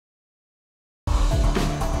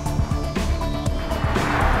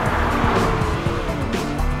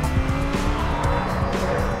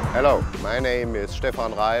My name is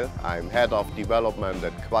Stephan Reil. I'm head of development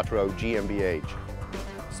at Quattro GmbH.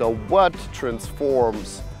 So what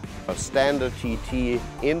transforms a standard TT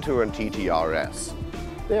into a TT RS?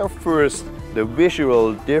 There are first the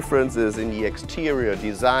visual differences in the exterior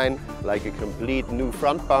design, like a complete new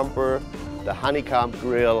front bumper, the honeycomb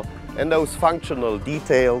grille, and those functional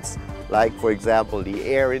details, like for example the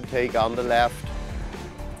air intake on the left.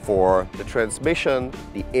 For the transmission,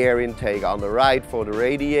 the air intake on the right for the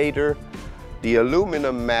radiator, the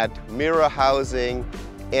aluminum matte mirror housing,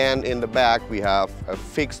 and in the back we have a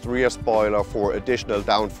fixed rear spoiler for additional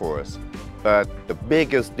downforce. But the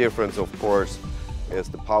biggest difference, of course, is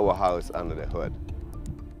the powerhouse under the hood.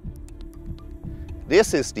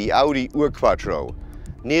 This is the Audi Quattro.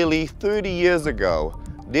 Nearly 30 years ago,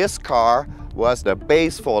 this car was the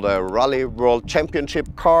base for the Rally World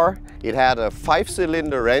Championship car. It had a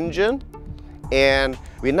 5-cylinder engine, and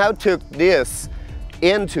we now took this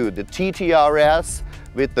into the TT RS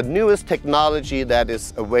with the newest technology that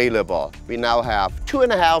is available. We now have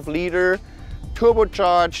 2.5-liter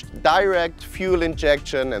turbocharged direct fuel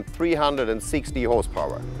injection and 360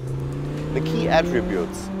 horsepower. The key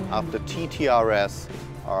attributes of the TT RS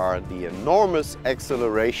are the enormous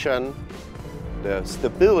acceleration, the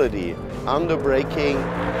stability under braking,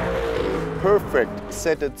 perfect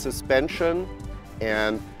seated suspension,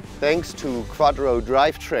 and thanks to Quattro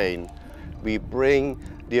drivetrain, we bring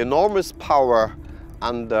the enormous power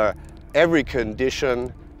under every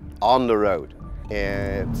condition on the road.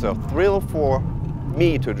 And it's a thrill for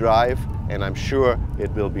me to drive, and I'm sure it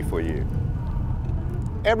will be for you.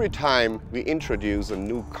 Every time we introduce a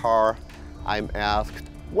new car, I'm asked,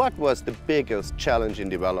 what was the biggest challenge in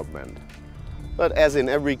development? But as in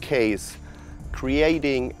every case,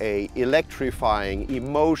 creating an electrifying,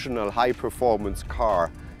 emotional, high-performance car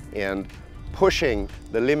and pushing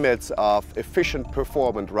the limits of efficient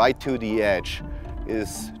performance right to the edge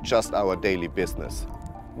is just our daily business.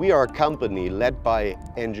 We are a company led by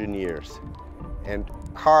engineers, and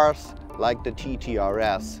cars like the TT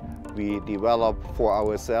RS we develop for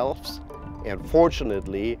ourselves, and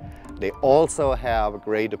fortunately they also have a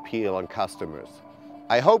great appeal on customers.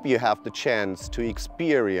 I hope you have the chance to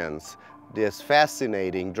experience this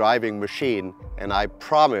fascinating driving machine, and I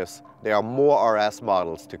promise there are more RS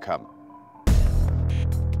models to come.